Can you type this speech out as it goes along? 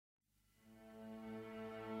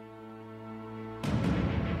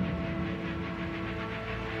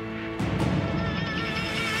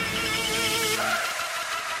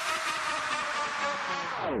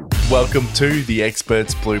Welcome to The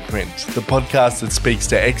Expert's Blueprint, the podcast that speaks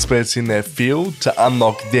to experts in their field to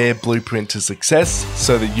unlock their blueprint to success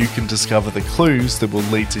so that you can discover the clues that will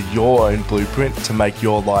lead to your own blueprint to make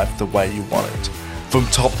your life the way you want it. From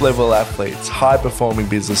top-level athletes, high-performing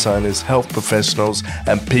business owners, health professionals,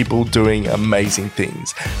 and people doing amazing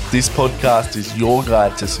things, this podcast is your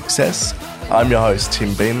guide to success. I'm your host,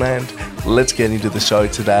 Tim Beanland. Let's get into the show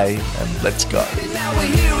today, and let's go.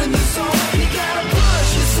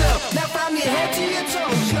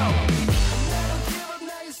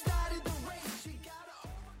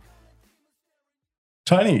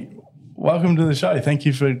 Tony, welcome to the show. Thank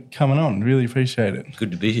you for coming on. Really appreciate it.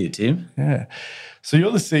 Good to be here, Tim. Yeah. So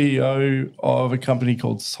you're the CEO of a company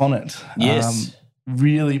called Sonnant. Yes.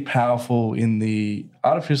 Really powerful in the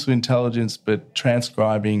artificial intelligence but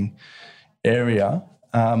transcribing area.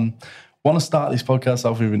 Want to start this podcast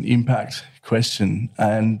off with an impact question,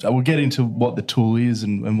 and we'll get into what the tool is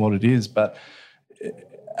and what it is, but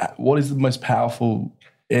what is the most powerful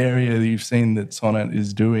area that you've seen that Sonnant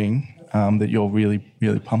is doing that you're really,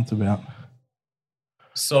 really pumped about?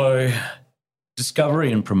 So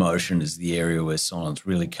discovery and promotion is the area where Sonnant's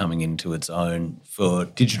really coming into its own for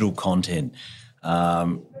digital content.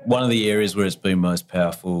 One of the areas where it's been most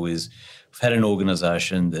powerful is we've had an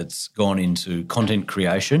organisation that's gone into content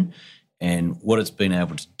creation, and what it's been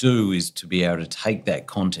able to do is to be able to take that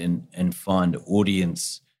content and find an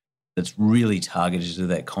audience that's really targeted to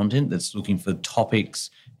that content, that's looking for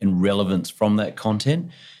topics and relevance from that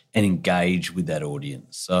content and engage with that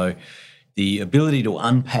audience. So the ability to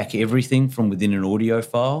unpack everything from within an audio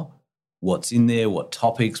file, what's in there, what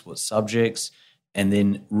topics, what subjects, and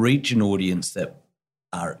then reach an audience that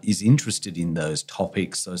is interested in those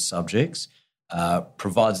topics, those subjects,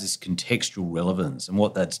 provides this contextual relevance. And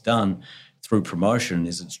what that's done through promotion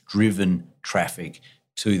is it's driven traffic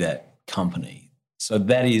to that company. So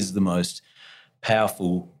that is the most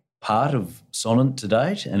powerful part of Sonnant to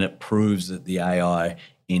date, and it proves that the AI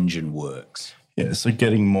engine works. Yeah, so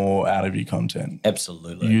getting more out of your content.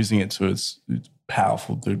 Absolutely. Using it to its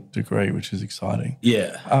powerful degree, which is exciting.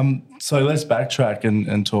 Yeah. So let's backtrack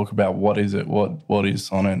and talk about what is it, what is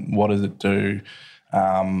Sonnant, what does it do,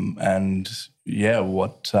 and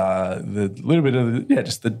what the little bit of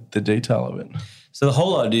just the detail of it. So the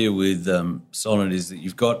whole idea with Sonnant is that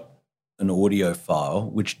you've got an audio file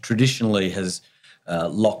which traditionally has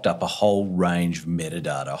locked up a whole range of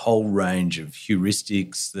metadata, a whole range of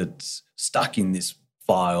heuristics that's stuck in this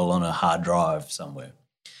file on a hard drive somewhere.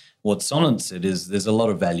 What Sonnant said is there's a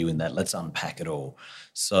lot of value in that. Let's unpack it all.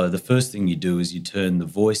 So the first thing you do is you turn the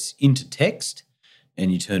voice into text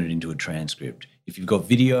and you turn it into a transcript. If you've got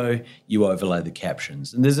video, you overlay the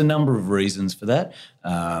captions. And there's a number of reasons for that.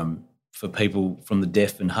 For people from the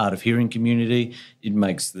deaf and hard of hearing community, it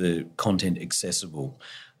makes the content accessible.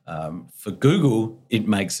 For Google, it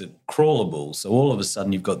makes it crawlable. So all of a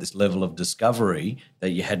sudden you've got this level of discovery that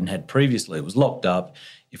you hadn't had previously. It was locked up.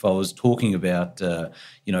 If I was talking about,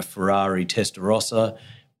 Ferrari Testarossa,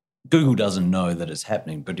 Google doesn't know that it's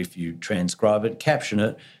happening. But if you transcribe it, caption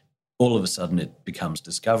it, all of a sudden it becomes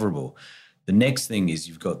discoverable. The next thing is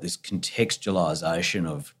you've got this contextualization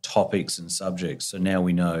of topics and subjects. So now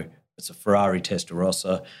we know it's a Ferrari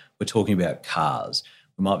Testarossa. We're talking about cars.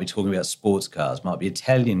 We might be talking about sports cars, might be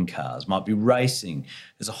Italian cars, might be racing.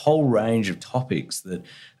 There's a whole range of topics that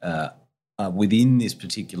are within this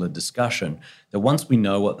particular discussion that once we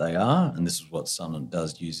know what they are, and this is what Sonnant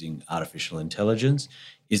does using artificial intelligence,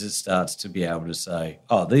 is it starts to be able to say,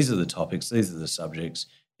 oh, these are the topics, these are the subjects,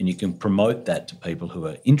 and you can promote that to people who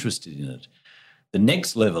are interested in it. The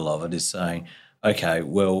next level of it is saying, okay,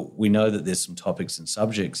 well, we know that there's some topics and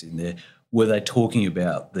subjects in there. Were they talking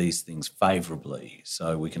about these things favourably?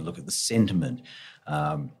 So we can look at the sentiment.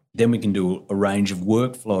 Then we can do a range of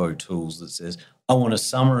workflow tools that says, I want a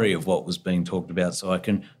summary of what was being talked about so I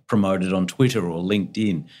can promote it on Twitter or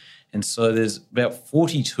LinkedIn. And so there's about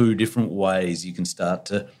 42 different ways you can start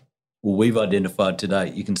to, we've identified today,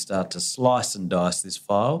 you can start to slice and dice this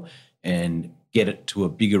file and get it to a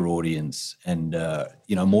bigger audience and,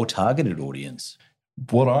 more targeted audience.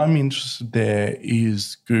 What I'm interested there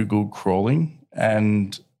is Google crawling,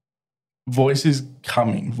 and voice is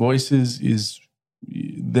coming. Voices is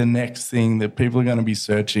the next thing that people are going to be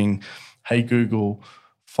searching. Hey, Google,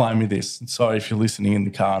 find me this. Sorry if you're listening in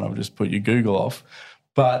the car and I've just put your Google off,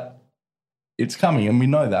 but it's coming and we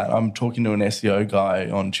know that. I'm talking to an SEO guy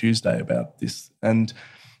on Tuesday about this, and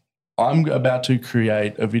I'm about to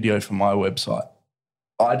create a video for my website.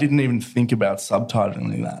 I didn't even think about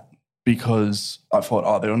subtitling that because I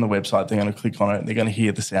thought, they're on the website, they're going to click on it, they're going to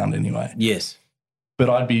hear the sound anyway. Yes.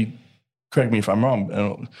 But correct me if I'm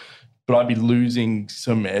wrong, but I'd be losing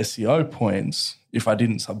some SEO points if I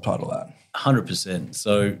didn't subtitle that. 100%.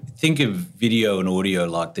 So think of video and audio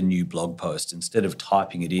like the new blog post. Instead of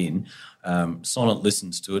typing it in, Sonnant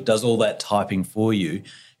listens to it, does all that typing for you,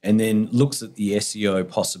 and then looks at the SEO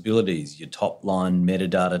possibilities, your top line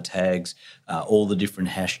metadata tags, all the different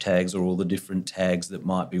hashtags or all the different tags that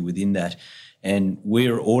might be within that. And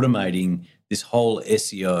we're automating this whole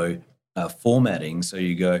SEO formatting. So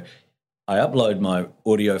you go, I upload my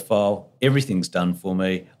audio file, everything's done for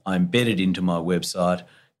me, I embed it into my website,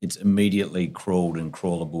 it's immediately crawled and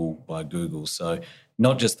crawlable by Google. So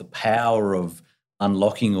not just the power of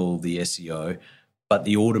unlocking all the SEO, but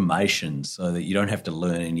the automation so that you don't have to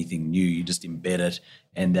learn anything new. You just embed it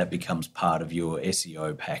and that becomes part of your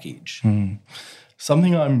SEO package.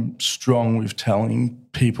 Something I'm strong with telling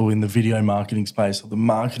people in the video marketing space or the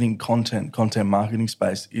marketing content marketing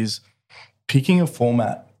space is picking a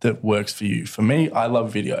format that works for you. For me, I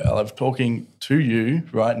love video. I love talking to you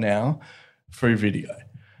right now through video.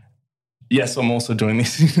 Yes, I'm also doing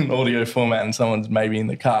this in an audio format and someone's maybe in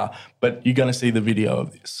the car, but you're going to see the video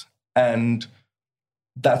of this. And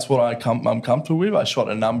that's what I'm comfortable with. I shot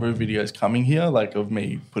a number of videos coming here, like of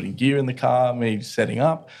me putting gear in the car, me setting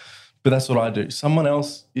up, but that's what I do. Someone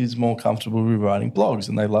else is more comfortable with writing blogs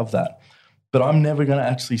and they love that. But I'm never going to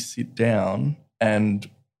actually sit down and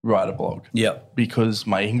write a blog. Yeah. Because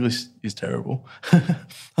my English is terrible.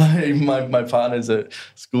 My partner's a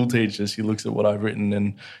school teacher. She looks at what I've written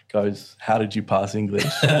and goes, how did you pass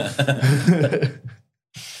English?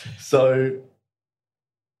 So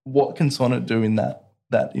what can Sonnant do in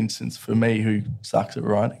that instance for me who sucks at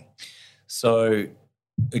writing? So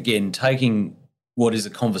again, taking what is a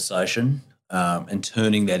conversation and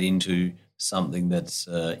turning that into something that's,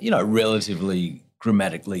 relatively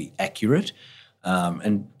grammatically accurate,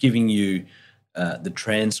 and giving you the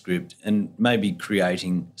transcript and maybe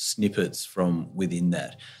creating snippets from within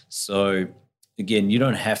that. So again, you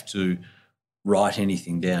don't have to write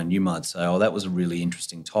anything down. You might say, oh, that was a really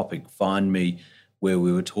interesting topic. Find me where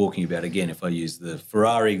we were talking about, again, if I use the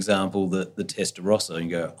Ferrari example, the Testarossa, and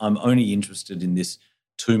go, I'm only interested in this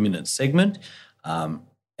 2-minute segment. And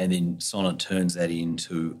then Sonnant turns that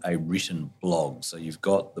into a written blog. So you've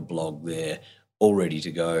got the blog there all ready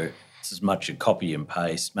to go. It's as much a copy and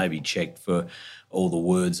paste, maybe checked for all the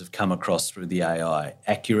words have come across through the AI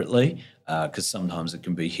accurately, because sometimes it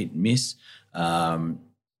can be hit and miss, and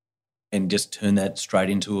just turn that straight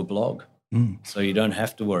into a blog. So you don't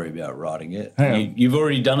have to worry about writing it. You've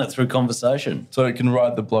already done it through conversation. So it can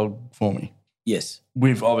write the blog for me? Yes.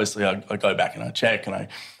 With obviously I go back and I check and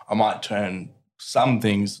I might change some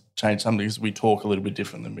things, we talk a little bit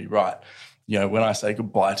different than we write. You know, when I say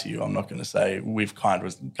goodbye to you, I'm not going to say with kind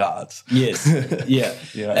regards. Yes,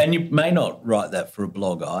 yeah. And you may not write that for a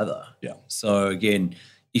blog either. Yeah. So again,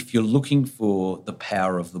 if you're looking for the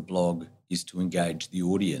power of the blog is to engage the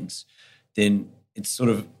audience, then it's sort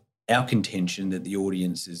of our contention that the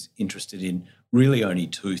audience is interested in really only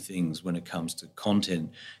two things when it comes to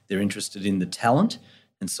content. They're interested in the talent,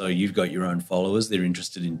 and so you've got your own followers. They're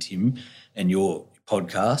interested in Tim and your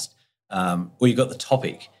podcast, or you've got the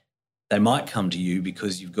topic. They might come to you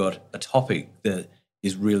because you've got a topic that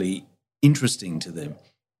is really interesting to them.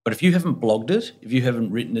 But if you haven't blogged it, if you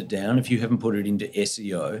haven't written it down, if you haven't put it into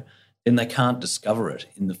SEO, then they can't discover it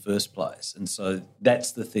in the first place. And so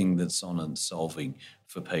that's the thing that Sonnant's solving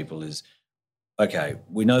for people is, okay,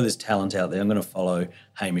 we know there's talent out there. I'm going to follow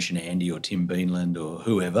Hamish and Andy or Tim Beanland or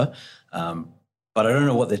whoever, but I don't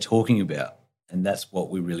know what they're talking about. And that's what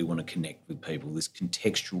we really want to connect with people, this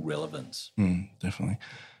contextual relevance. Definitely.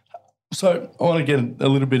 So I want to get a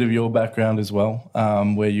little bit of your background as well,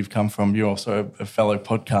 where you've come from. You're also a fellow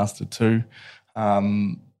podcaster too.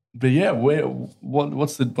 But yeah,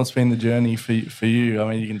 what's been the journey for you? I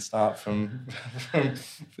mean, you can start from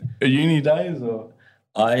uni days, or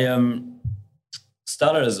I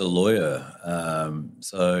started as a lawyer,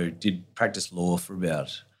 so did practice law for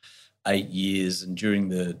about 8 years, and during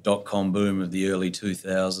the dot-com boom of the early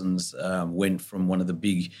 2000s, went from one of the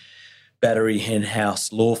big battery hen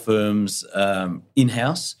house law firms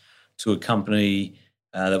in-house to a company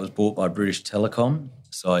that was bought by British Telecom.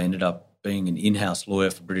 So I ended up being an in-house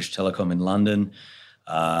lawyer for British Telecom in London,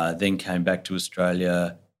 then came back to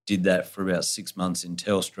Australia, did that for about 6 months in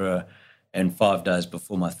Telstra, and 5 days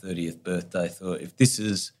before my 30th birthday thought, if this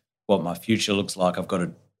is what my future looks like, I've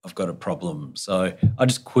got a problem. So I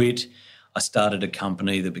just quit. I started a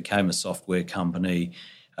company that became a software company,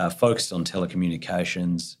 focused on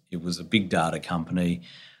telecommunications. It was a big data company.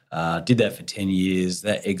 Did that for 10 years.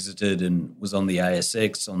 That exited and was on the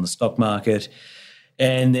ASX, on the stock market.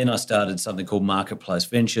 And then I started something called Marketplace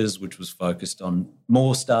Ventures, which was focused on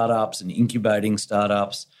more startups and incubating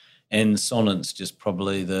startups. And Sonnant's just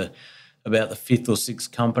probably about the fifth or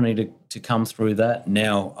sixth company to come through that.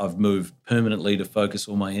 Now I've moved permanently to focus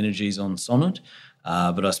all my energies on Sonnant.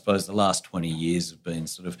 But I suppose the last 20 years have been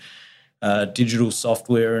sort of digital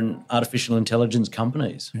software and artificial intelligence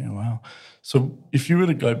companies. Yeah, wow. So if you were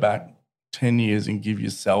to go back 10 years and give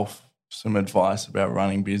yourself some advice about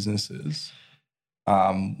running businesses,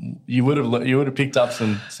 you would have picked up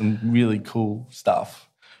some really cool stuff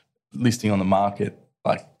listing on the market.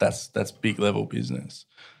 Like that's big level business.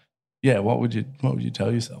 Yeah, what would you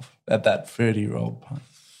tell yourself at that 30-year-old point?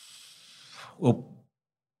 Well,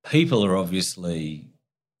 people are obviously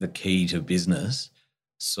the key to business.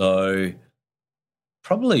 So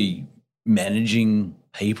probably managing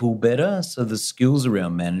people better. So the skills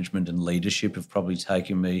around management and leadership have probably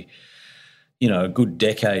taken me, a good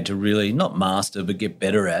decade to really not master but get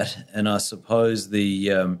better at. And I suppose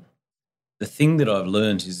the thing that I've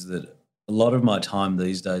learned is that a lot of my time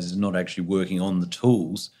these days is not actually working on the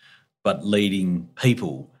tools but leading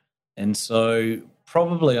people. And so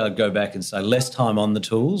probably I'd go back and say less time on the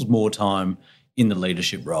tools, more time in the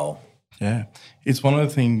leadership role. Yeah. It's one of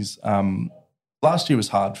the things, last year was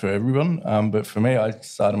hard for everyone, but for me, I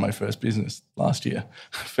started my first business last year,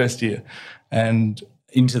 first year. And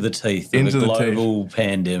into the teeth of a global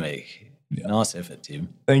pandemic. Yeah. Nice effort,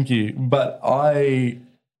 Tim. Thank you. But I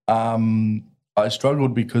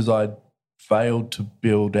struggled because I failed to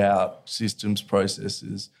build out systems,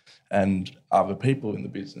 processes, and other people in the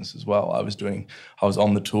business as well. I was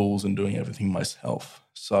on the tools and doing everything myself.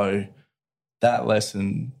 So that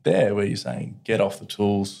lesson there where you're saying get off the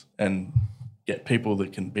tools and get people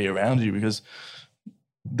that can be around you, because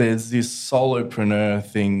there's this solopreneur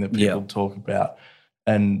thing that people talk about,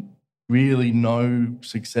 and really no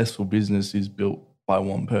successful business is built by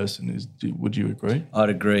one person. Would you agree? I'd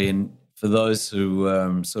agree. And for those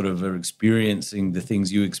who sort of are experiencing the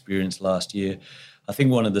things you experienced last year, I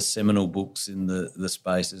think one of the seminal books in the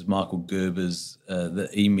space is Michael Gerber's The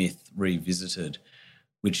E-Myth Revisited,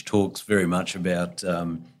 which talks very much about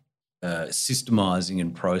systemizing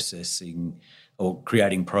and processing or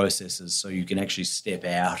creating processes so you can actually step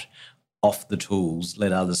out off the tools,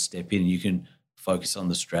 let others step in. You can focus on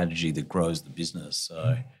the strategy that grows the business.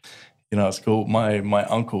 So, it's cool. My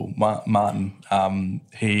uncle, Martin,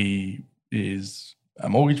 he is a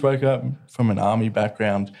mortgage broker from an army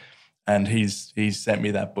background, and he's sent me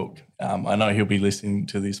that book. I know he'll be listening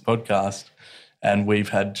to this podcast, and we've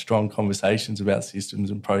had strong conversations about systems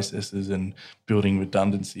and processes and building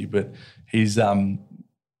redundancy. But he's,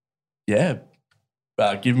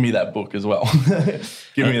 given me that book as well.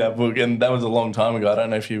 Give me that book. And that was a long time ago. I don't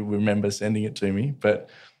know if you remember sending it to me, but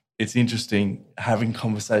it's interesting having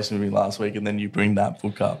conversation with me last week and then you bring that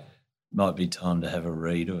book up. Might be time to have a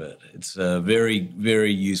read of it. It's a very,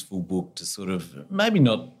 very useful book to sort of maybe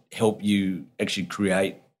not help you actually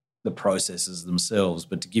create the processes themselves,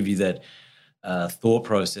 but to give you that thought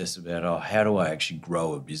process about, how do I actually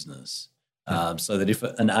grow a business? So that if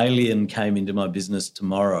an alien came into my business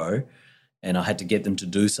tomorrow and I had to get them to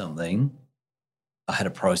do something, I had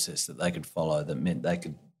a process that they could follow that meant they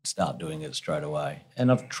could start doing it straight away.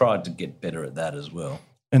 And I've tried to get better at that as well.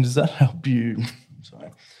 And does that help you?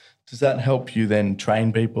 Does that help you then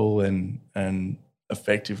train people and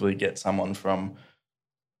effectively get someone from,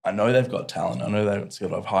 I know they've got talent, I know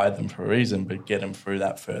I've hired them for a reason, but get them through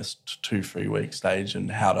that first 2-3 week stage and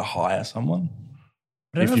how to hire someone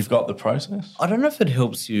if you've got the process? I don't know if it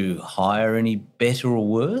helps you hire any better or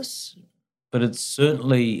worse, but it's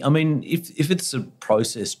certainly, if it's a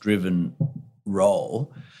process-driven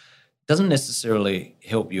role, it doesn't necessarily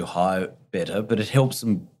help you hire better, but it helps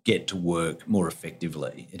them get to work more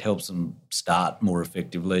effectively. It helps them start more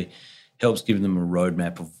effectively, helps give them a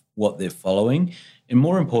roadmap of what they're following. And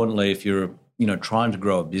more importantly, if you're, trying to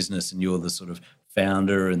grow a business and you're the sort of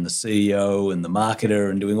founder and the CEO and the marketer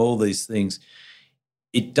and doing all these things,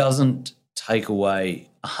 it doesn't take away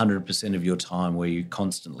 100% of your time where you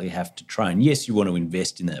constantly have to train. Yes, you want to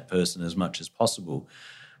invest in that person as much as possible,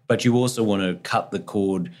 but you also want to cut the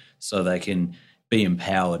cord so they can be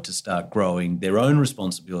empowered to start growing their own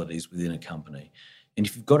responsibilities within a company. And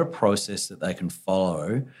if you've got a process that they can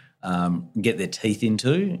follow, get their teeth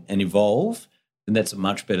into and evolve, then that's a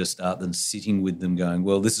much better start than sitting with them going,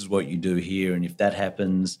 well, this is what you do here, and if that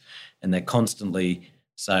happens, and they're constantly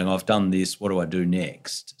saying, I've done this, what do I do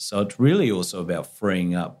next? So it's really also about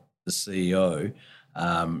freeing up the CEO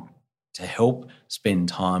to help spend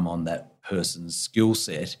time on that person's skill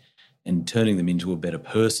set and turning them into a better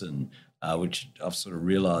person, which I've sort of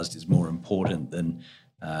realised is more important than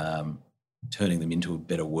turning them into a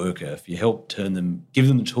better worker. If you help give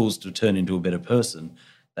them the tools to turn into a better person,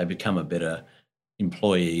 they become a better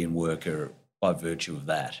employee and worker by virtue of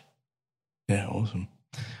that. Yeah, awesome.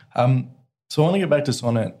 So I want to get back to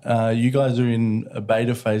Sonnant. You guys are in a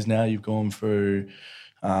beta phase now. You've gone through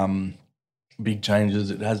big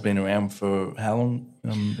changes. It has been around for how long?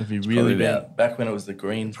 Have you really been back when it was the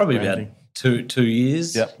green? Probably about 2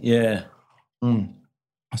 years. Yep. Yeah.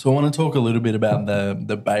 So I want to talk a little bit about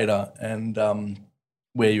the beta and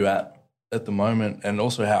where you're at the moment, and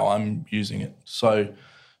also how I'm using it. So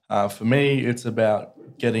for me, it's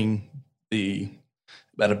about getting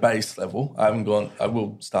at a base level. I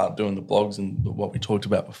will start doing the blogs and what we talked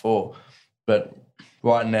about before. But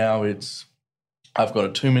right now I've got a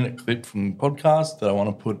 2-minute clip from the podcast that I want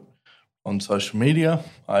to put on social media.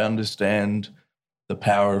 I understand the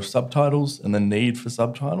power of subtitles and the need for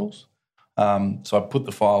subtitles. So I put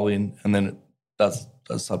the file in and then it does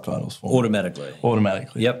subtitles for me.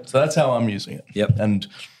 Automatically. Yep. So that's how I'm using it. Yep. And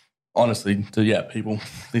honestly, to people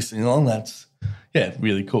listening on, that's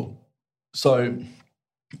really cool. So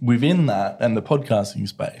within that and the podcasting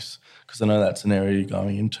space, because I know that's an area you're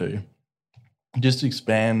going into, just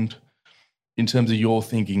expand in terms of your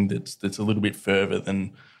thinking that's a little bit further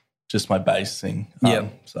than just my base thing.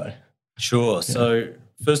 Sure. Yeah. So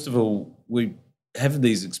first of all, we have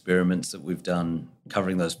these experiments that we've done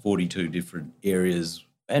covering those 42 different areas,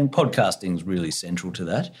 and podcasting is really central to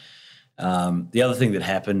that. The other thing that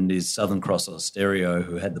happened is Southern Cross Stereo,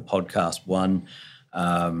 who had the Podcast One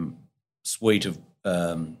suite of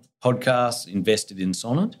podcasts, invested in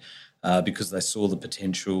Sonnant because they saw the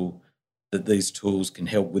potential that these tools can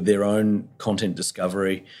help with their own content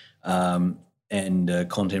discovery and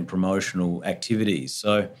content promotional activities.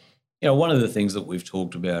 So, one of the things that we've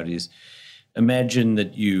talked about is imagine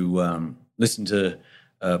that you listen to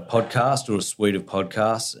a podcast or a suite of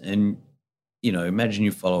podcasts and, imagine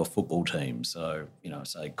you follow a football team. So,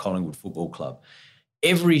 say Collingwood Football Club.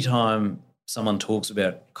 Every time someone talks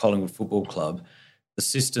about Collingwood Football Club, the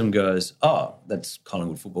system goes, oh, that's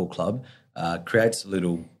Collingwood Football Club, creates a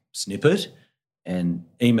little snippet and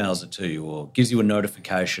emails it to you or gives you a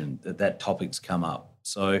notification that topic's come up.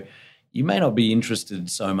 So you may not be interested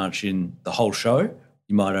so much in the whole show.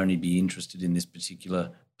 You might only be interested in this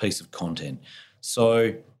particular piece of content.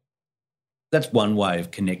 So that's one way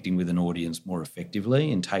of connecting with an audience more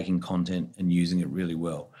effectively and taking content and using it really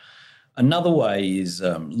well. Another way is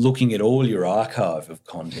looking at all your archive of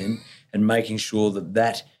content and making sure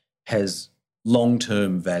that has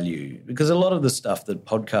long-term value, because a lot of the stuff that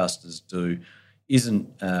podcasters do isn't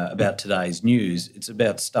about today's news. It's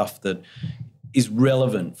about stuff that is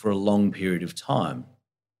relevant for a long period of time.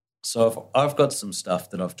 So if I've got some stuff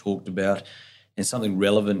that I've talked about and something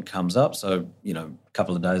relevant comes up, so, a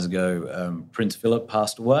couple of days ago, Prince Philip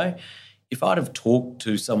passed away. If I'd have talked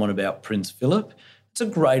to someone about Prince Philip, it's a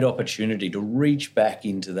great opportunity to reach back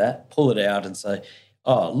into that, pull it out and say,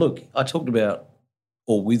 oh, look, I talked about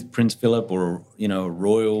or with Prince Philip or, a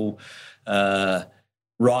royal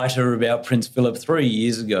writer about Prince Philip 3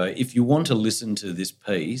 years ago. If you want to listen to this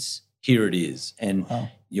piece, here it is. And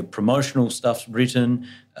your promotional stuff's written,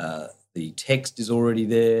 the text is already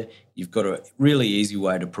there. You've got a really easy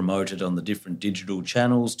way to promote it on the different digital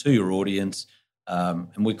channels to your audience.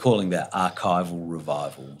 And we're calling that archival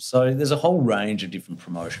revival. So there's a whole range of different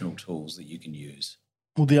promotional tools that you can use.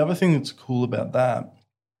 Well, the other thing that's cool about that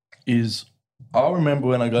is I'll remember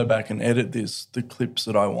when I go back and edit the clips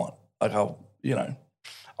that I want. Like I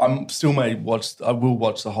will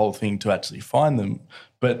watch the whole thing to actually find them,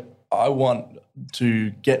 but I want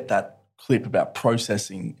to get that clip about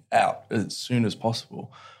processing out as soon as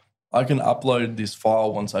possible. I can upload this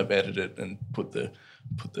file once I've edited and put the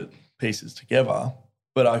pieces together,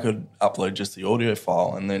 but I could upload just the audio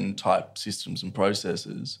file and then type systems and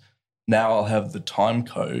processes. Now I'll have the time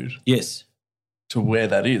code. Yes. To where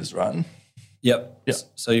that is, right? Yep.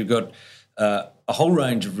 So you've got a whole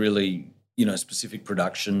range of really, specific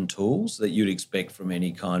production tools that you'd expect from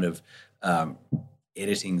any kind of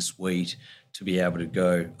editing suite to be able to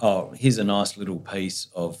go, oh, here's a nice little piece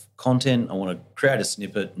of content. I want to create a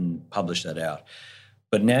snippet and publish that out.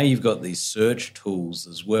 But now you've got these search tools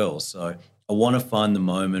as well. So I want to find the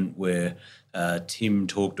moment where Tim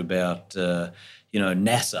talked about,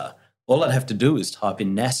 NASA. All I'd have to do is type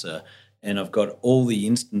in NASA, and I've got all the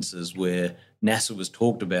instances where NASA was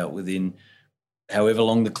talked about within however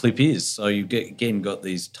long the clip is. So you got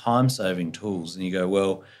these time-saving tools, and you go,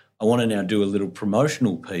 well, I want to now do a little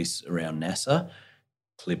promotional piece around NASA,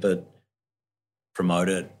 clip it, promote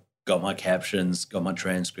it, got my captions, got my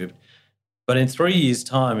transcript. But in 3 years'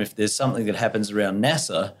 time, if there's something that happens around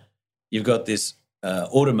NASA, you've got this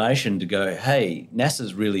automation to go, hey,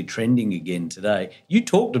 NASA's really trending again today. You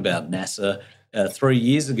talked about NASA 3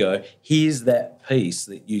 years ago. Here's that piece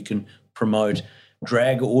that you can promote,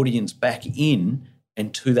 drag audience back in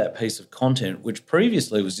and to that piece of content, which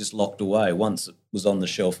previously was just locked away. Once it was on the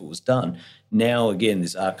shelf, it was done. Now, again,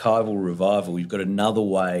 this archival revival, you've got another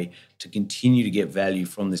way to continue to get value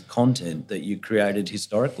from this content that you created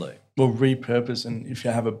historically. Well, repurpose, and if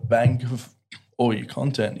you have a bank of all your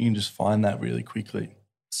content, you can just find that really quickly.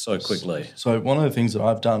 So quickly. So one of the things that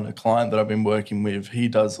I've done, a client that I've been working with, he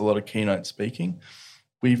does a lot of keynote speaking.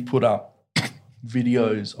 We've put up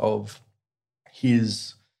videos of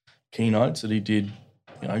his keynotes that he did,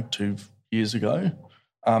 2 years ago.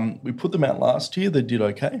 We put them out last year. They did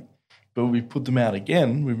okay. But we put them out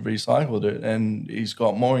again. We've recycled it, and he's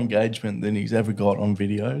got more engagement than he's ever got on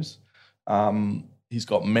videos. He's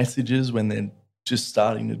got messages when they're just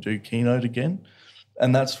starting to do keynote again.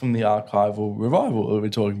 And that's from the archival revival that we're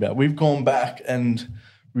talking about. We've gone back and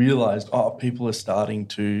realized, people are starting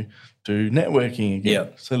to do networking again. Yeah.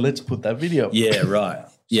 So let's put that video up. Yeah, right.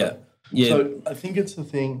 Yeah. So I think it's a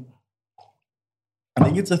thing. I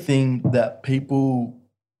think it's a thing that people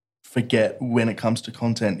forget when it comes to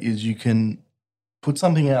content is you can put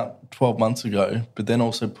something out 12 months ago, but then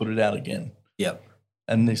also put it out again. Yep.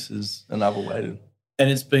 And this is another way to. And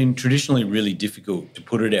it's been traditionally really difficult to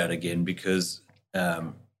put it out again because,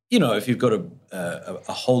 if you've got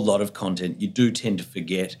a whole lot of content, you do tend to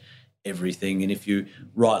forget everything. And if you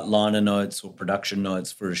write liner notes or production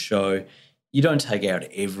notes for a show, you don't take out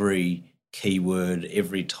every keyword,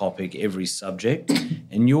 every topic, every subject.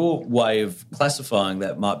 And your way of classifying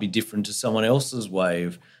that might be different to someone else's way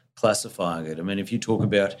of classifying it. I mean, if you talk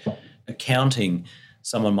about accounting,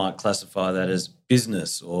 someone might classify that as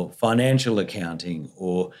business or financial accounting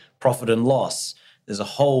or profit and loss. There's a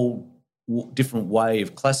whole different way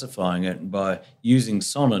of classifying it. And by using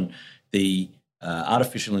Sonnant, the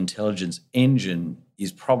artificial intelligence engine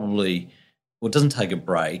is probably, it doesn't take a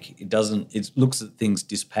break. It looks at things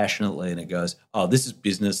dispassionately and it goes, this is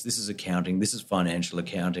business, this is accounting, this is financial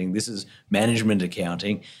accounting, this is management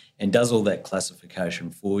accounting, and does all that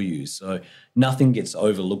classification for you. So nothing gets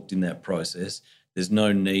overlooked in that process. There's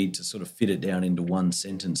no need to sort of fit it down into one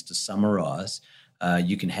sentence to summarise.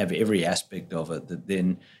 You can have every aspect of it that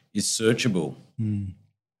then is searchable.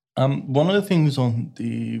 One of the things on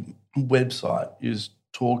the website is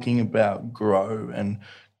talking about growing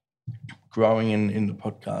in the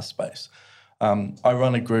podcast space. I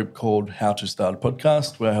run a group called How to Start a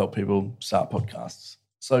Podcast where I help people start podcasts.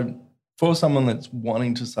 So for someone that's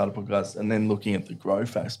wanting to start a podcast and then looking at the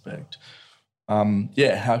growth aspect,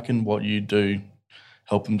 how can what you do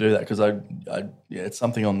help them do that? Because it's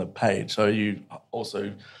something on the page. So you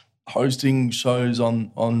also hosting shows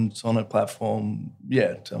on Sonnant platform.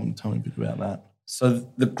 Yeah, tell me a bit about that.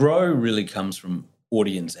 So the grow really comes from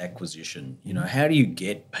audience acquisition. How do you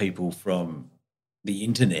get people from the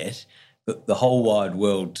internet, the whole wide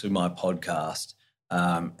world, to my podcast?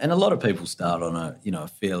 And a lot of people start on a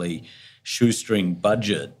fairly shoestring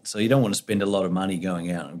budget, so you don't want to spend a lot of money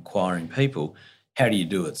going out and acquiring people. How do you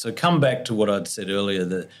do it? So come back to what I'd said earlier,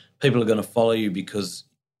 that people are going to follow you because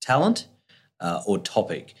talent or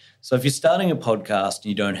topic. So if you're starting a podcast and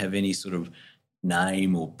you don't have any sort of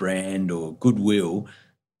name or brand or goodwill,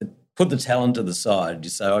 put the talent to the side.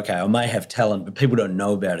 You say, okay, I may have talent, but people don't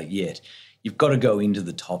know about it yet. You've got to go into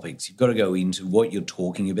the topics. You've got to go into what you're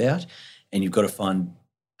talking about, and you've got to find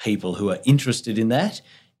people who are interested in that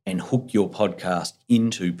and hook your podcast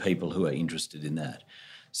into people who are interested in that.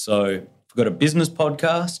 So if we've got a business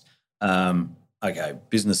podcast,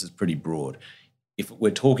 business is pretty broad. If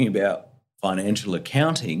we're talking about financial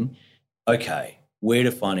accounting, okay, where do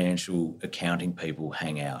financial accounting people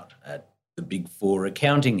hang out? At the big four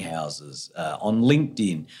accounting houses, on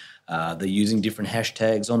LinkedIn, they're using different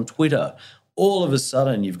hashtags on Twitter. All of a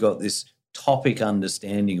sudden, you've got this topic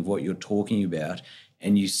understanding of what you're talking about,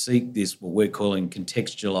 and you seek this, what we're calling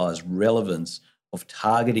contextualized relevance of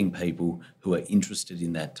targeting people who are interested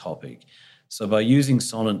in that topic. So by using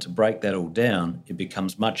Sonnant to break that all down, it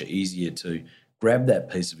becomes much easier to grab that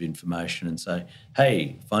piece of information and say,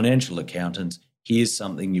 hey, financial accountants, here's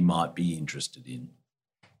something you might be interested in.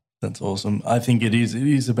 That's awesome. I think it is. It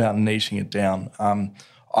is about niching it down.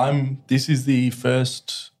 This is the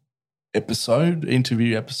first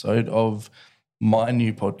interview episode of my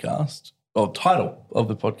new podcast, or title of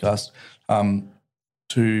the podcast,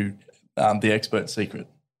 to the Expert Secret,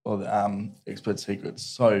 or the Expert Secrets.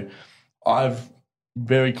 So I've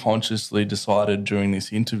very consciously decided during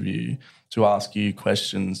this interview to ask you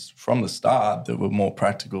questions from the start that were more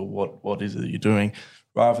practical. What is it that you're doing?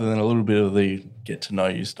 rather than a little bit of the get to know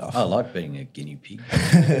you stuff. I like being a guinea pig.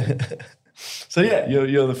 So yeah,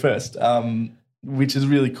 you're the first, which is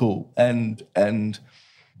really cool, and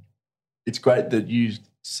it's great that you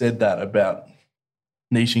said that about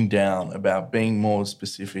niching down, about being more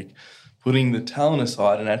specific, putting the talent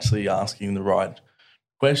aside and actually asking the right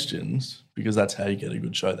questions, because that's how you get a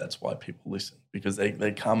good show. That's why people listen, because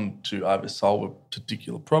they come to either solve a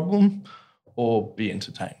particular problem or be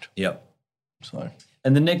entertained. Yep. So,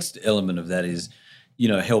 and the next element of that is,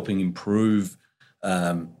 helping improve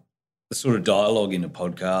the sort of dialogue in a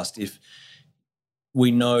podcast. If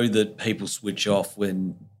we know that people switch off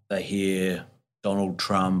when they hear Donald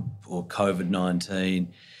Trump or COVID-19,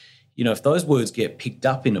 if those words get picked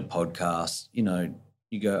up in a podcast,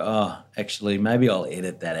 you go, actually, maybe I'll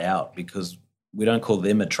edit that out, because we don't call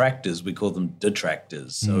them attractors, we call them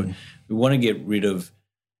detractors. So we want to get rid of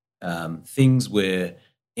things where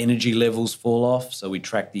energy levels fall off. So we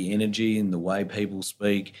track the energy in the way people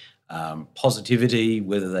speak, positivity,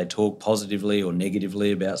 whether they talk positively or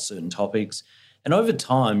negatively about certain topics. And over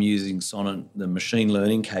time, using Sonnant, the machine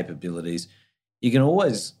learning capabilities, you can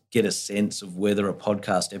always get a sense of whether a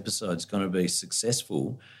podcast episode is going to be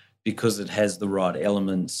successful, because it has the right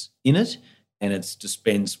elements in it and it's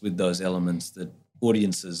dispensed with those elements that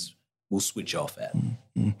audiences will switch off at.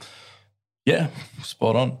 Mm-hmm. Yeah,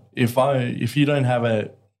 spot on. If you don't have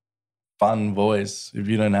a fun voice, if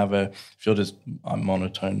you're just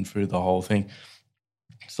monotone through the whole thing,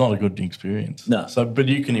 it's not a good experience. No. So, but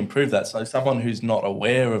you can improve that. So someone who's not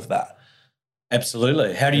aware of that.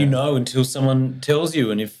 Absolutely. How do you know until someone tells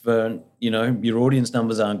you? And if, your audience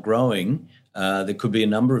numbers aren't growing, there could be a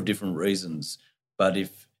number of different reasons. But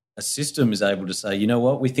if a system is able to say, you know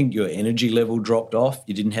what, we think your energy level dropped off,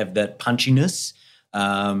 you didn't have that punchiness,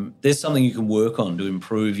 there's something you can work on to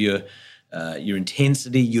improve your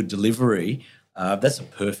intensity, your delivery. That's a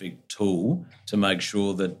perfect tool to make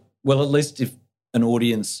sure that, well, at least if an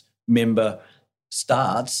audience member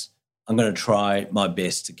starts, I'm going to try my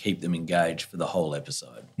best to keep them engaged for the whole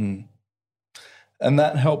episode. And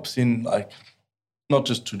that helps in not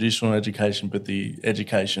just traditional education, but the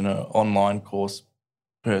education online course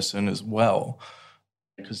person as well,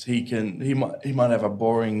 because he might have a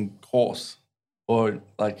boring course, or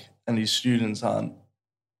and his students aren't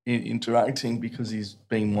interacting because he's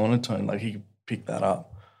being monotone. He can pick that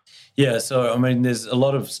up. Yeah, so there's a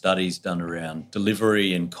lot of studies done around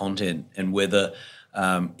delivery and content, and whether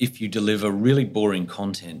if you deliver really boring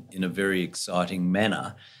content in a very exciting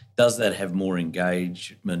manner, does that have more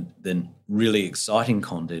engagement than really exciting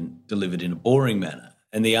content delivered in a boring manner?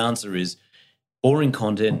 And the answer is boring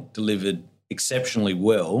content delivered exceptionally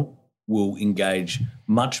well will engage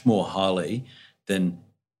much more highly than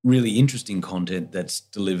really interesting content that's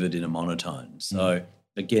delivered in a monotone. So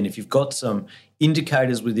again, if you've got some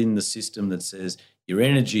indicators within the system that says your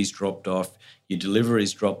energy's dropped off, your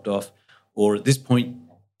delivery's dropped off, or at this point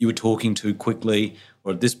you were talking too quickly,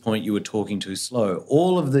 or at this point you were talking too slow,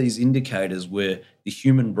 all of these indicators where the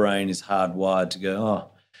human brain is hardwired to go,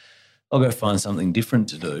 I'll go find something different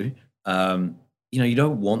to do. You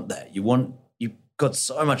don't want that. You've got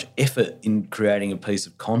so much effort in creating a piece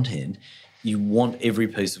of content. You want every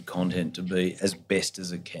piece of content to be as best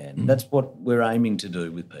as it can. That's what we're aiming to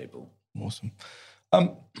do with people. Awesome.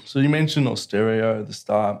 So you mentioned Austereo at the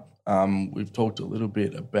start. We've talked a little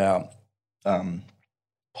bit about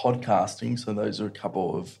podcasting. So those are a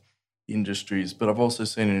couple of industries, but I've also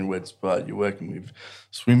seen it in Webspot. You're working with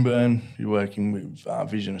Swinburne. You're working with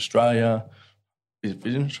Vision Australia. Is it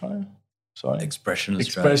Vision Australia? Sorry? Expression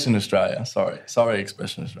Australia. Expression Australia. Sorry,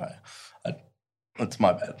 Expression Australia. That's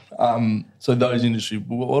my bad. So those industries,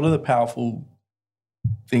 what are the powerful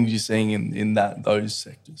things you're seeing in those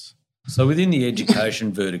sectors? So within the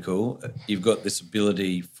education vertical, you've got this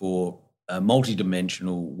ability for a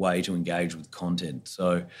multidimensional way to engage with content.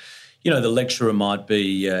 So, the lecturer might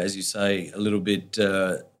be, as you say, a little bit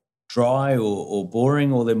dry or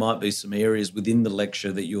boring, or there might be some areas within the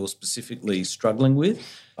lecture that you're specifically struggling with.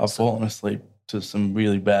 I've fallen asleep to some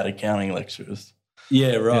really bad accounting lecturers.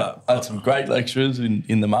 Yeah, right. Yeah, I had some great lecturers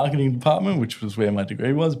in the marketing department, which was where my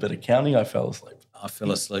degree was, but accounting, I fell asleep. I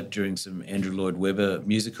fell asleep during some Andrew Lloyd Webber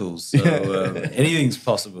musicals, so anything's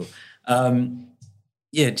possible.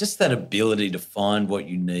 Just that ability to find what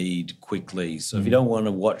you need quickly. So if you don't want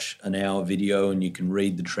to watch an hour video and you can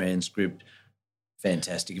read the transcript,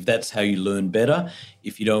 fantastic. If that's how you learn better,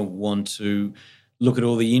 if you don't want to look at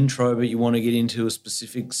all the intro but you want to get into a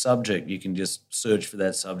specific subject, you can just search for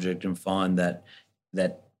that subject and find that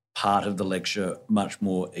part of the lecture much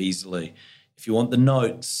more easily. If you want the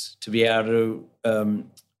notes to be able to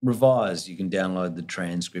revise, you can download the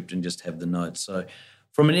transcript and just have the notes. So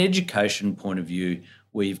from an education point of view,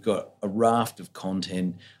 where you've got a raft of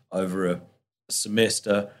content over a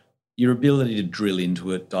semester, your ability to drill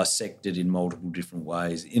into it, dissect it in multiple different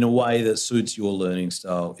ways, in a way that suits your learning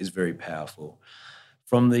style, is very powerful.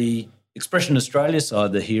 From the Expression Australia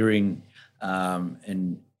side, the hearing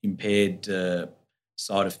and impaired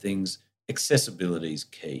side of things, accessibility is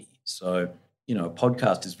key. So, a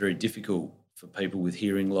podcast is very difficult for people with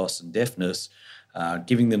hearing loss and deafness.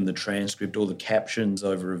 Giving them the transcript or the captions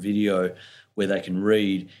over a video where they can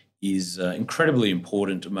read is incredibly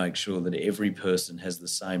important to make sure that every person has the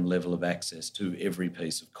same level of access to every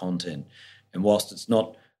piece of content. And whilst it's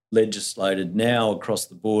not legislated now across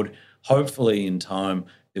the board, hopefully in time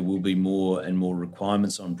there will be more and more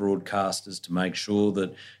requirements on broadcasters to make sure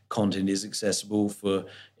that content is accessible for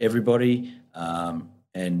everybody.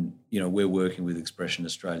 And we're working with Expression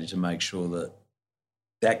Australia to make sure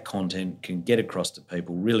that content can get across to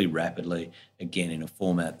people really rapidly, again, in a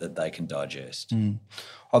format that they can digest.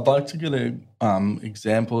 I'd like to get an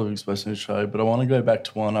example of Expression Australia, but I want to go back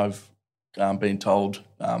to one I've been told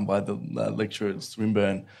by the lecturer at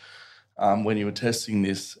Swinburne when you were testing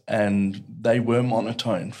this, and they were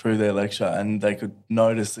monotone through their lecture and they could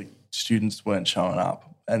notice that students weren't showing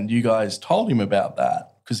up. And you guys told him about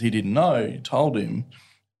that because he didn't know. You told him,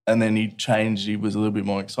 and then he changed. He was a little bit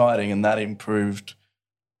more exciting, and that improved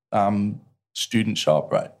student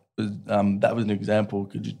show-up rate. That was an example.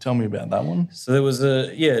 Could you tell me about that one? So there was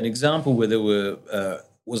an example where there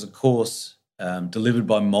was a course delivered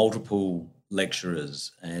by multiple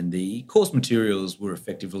lecturers, and the course materials were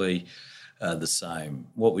effectively the same.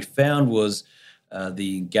 What we found was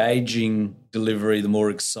the engaging delivery, the more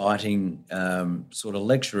exciting sort of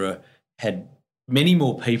lecturer had many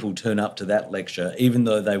more people turn up to that lecture, even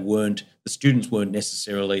though the students weren't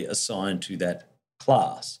necessarily assigned to that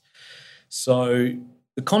class. So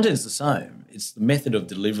the content's the same. It's the method of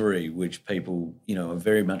delivery which people, are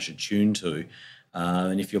very much attuned to.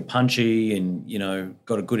 And if you're punchy and,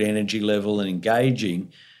 got a good energy level and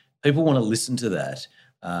engaging, people want to listen to that.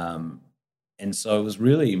 And so it was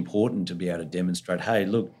really important to be able to demonstrate, hey,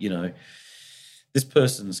 look, this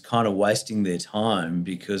person's kind of wasting their time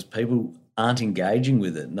because people aren't engaging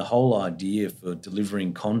with it. And the whole idea for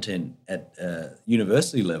delivering content at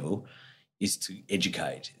university level is to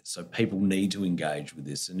educate. So people need to engage with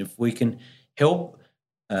this. And if we can help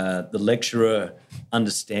the lecturer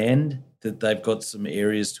understand that they've got some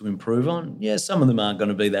areas to improve on, some of them aren't going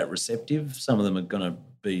to be that receptive. Some of them are going to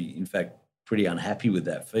be, in fact, pretty unhappy with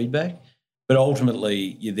that feedback. But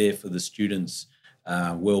ultimately, you're there for the students'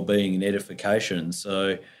 well-being and edification.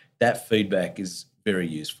 So that feedback is very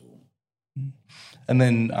useful. And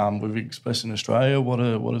then with Expression Australia, what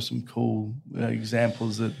are some cool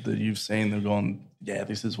examples that you've seen that have gone,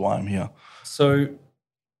 this is why I'm here? So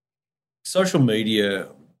social media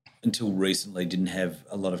until recently didn't have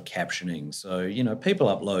a lot of captioning. So, people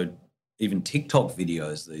upload even TikTok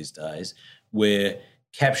videos these days where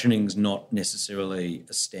captioning's not necessarily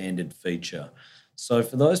a standard feature. So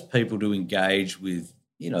for those people to engage with,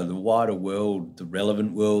 the wider world, the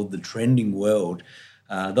relevant world, the trending world,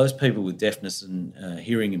 those people with deafness and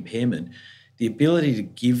hearing impairment, the ability to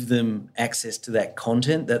give them access to that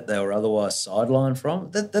content that they were otherwise sidelined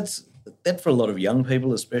from, that for a lot of young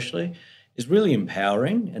people especially, is really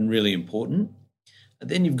empowering and really important. And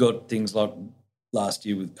then you've got things like last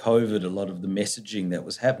year with COVID, a lot of the messaging that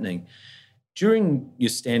was happening. During your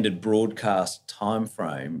standard broadcast time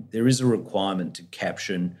frame, there is a requirement to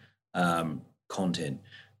caption content.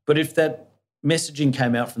 But if that messaging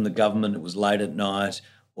came out from the government, it was late at night,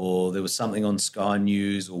 or there was something on Sky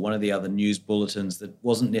News or one of the other news bulletins that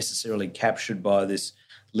wasn't necessarily captured by this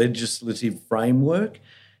legislative framework,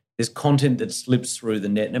 there's content that slips through the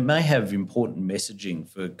net, and it may have important messaging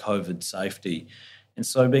for COVID safety. And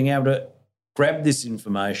so being able to grab this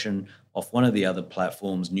information off one of the other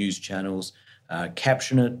platforms, news channels,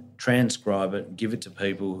 caption it, transcribe it, give it to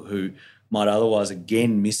people who might otherwise,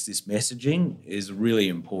 again, miss this messaging is a really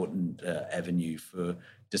important avenue for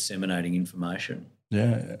disseminating information.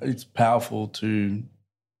 Yeah, it's powerful to,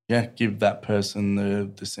 give that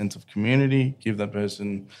person the sense of community, give that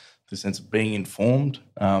person the sense of being informed.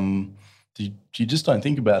 You just don't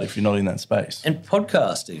think about it if you're not in that space. And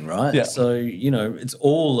podcasting, right? Yeah. So, it's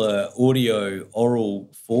all audio, oral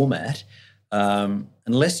format.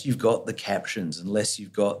 Unless you've got the captions, unless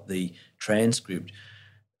you've got the transcript,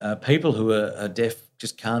 people who are deaf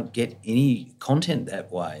just can't get any content that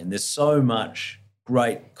way. And there's so much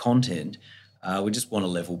great content. We just want a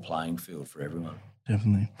level playing field for everyone.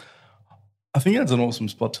 Definitely. I think that's an awesome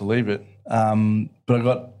spot to leave it. But I've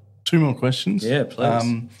got two more questions. Yeah,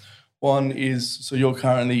 please. One is, so you're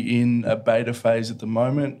currently in a beta phase at the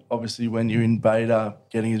moment. Obviously, when you're in beta,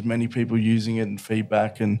 getting as many people using it and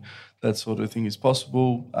feedback and that sort of thing is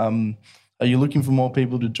possible. Are you looking for more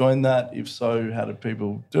people to join that? If so, how do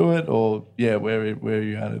people do it? Or, where are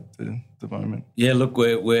you at the moment? Yeah, look,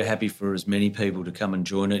 we're happy for as many people to come and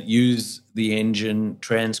join it. Use the engine,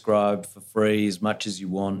 transcribe for free as much as you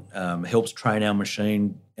want. Helps train our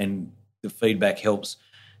machine, and the feedback helps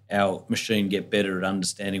our machine get better at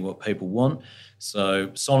understanding what people want. So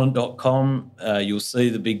Sonnant.com, you'll see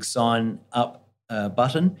the big sign up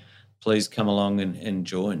button. Please come along and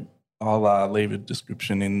join. I'll leave a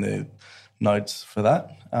description in the notes for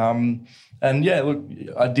that. Look,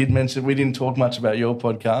 I did mention we didn't talk much about your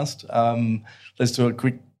podcast. Let's do a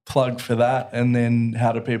quick plug for that, and then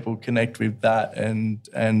how do people connect with that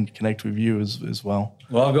and connect with you as well?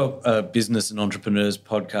 Well, I've got a business and entrepreneurs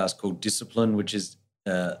podcast called Discipline, which is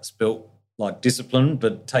spelt like discipline,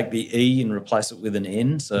 but take the E and replace it with an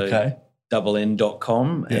N, so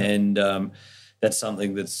double-N.com. Yeah. And that's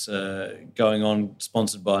something that's going on,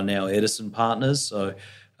 sponsored by now Edison Partners. So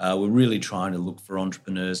we're really trying to look for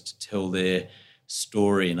entrepreneurs to tell their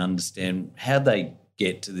story and understand how they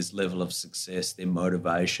get to this level of success, their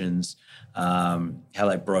motivations, how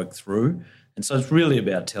they broke through. And so it's really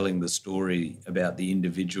about telling the story about the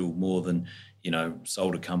individual more than,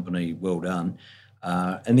 sold a company, well done.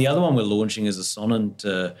 And the other one we're launching is a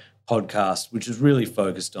Sonnant podcast, which is really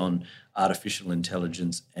focused on artificial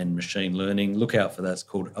intelligence and machine learning. Look out for that. It's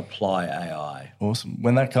called Apply AI. Awesome.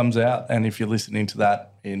 When that comes out, and if you're listening to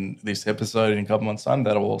that in this episode in a couple months' time,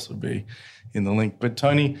 that'll also be in the link. But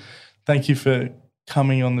Tony, thank you for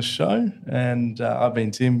coming on the show. And I've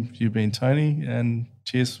been Tim, you've been Tony, and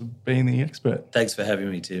cheers for being the expert. Thanks for having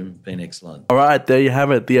me, Tim. Been excellent. All right, there you have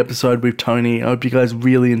it, the episode with Tony. I hope you guys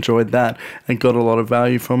really enjoyed that and got a lot of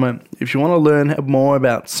value from it. If you want to learn more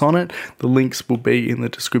about Sonnant, the links will be in the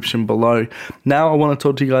description below. Now I want to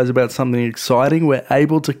talk to you guys about something exciting. We're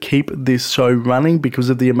able to keep this show running because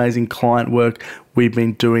of the amazing client work we've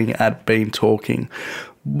been doing at Bean Talking.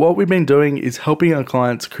 What we've been doing is helping our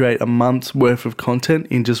clients create a month's worth of content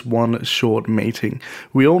in just one short meeting.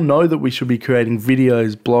 We all know that we should be creating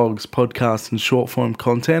videos, blogs, podcasts, and short form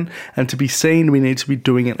content, and to be seen, we need to be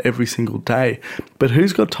doing it every single day. But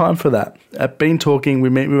who's got time for that? At Bean Talking,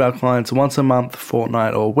 we meet with our clients once a month,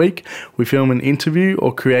 fortnight, or week. We film an interview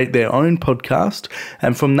or create their own podcast,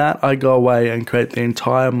 and from that, I go away and create the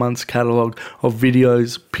entire month's catalogue of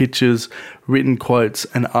videos, pictures, written quotes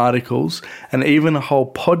and articles, and even a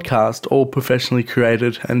whole podcast, all professionally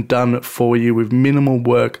created and done for you with minimal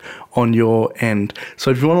work on your end.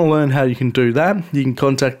 So if you want to learn how you can do that, you can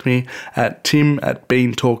contact me at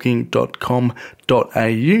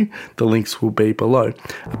tim@beantalking.com.au. The links will be below.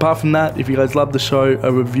 Apart from that, if you guys love the show,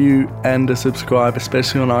 a review and a subscribe,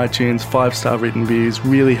 especially on iTunes, 5-star written reviews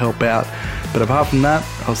really help out. But apart from that,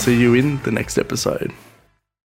 I'll see you in the next episode.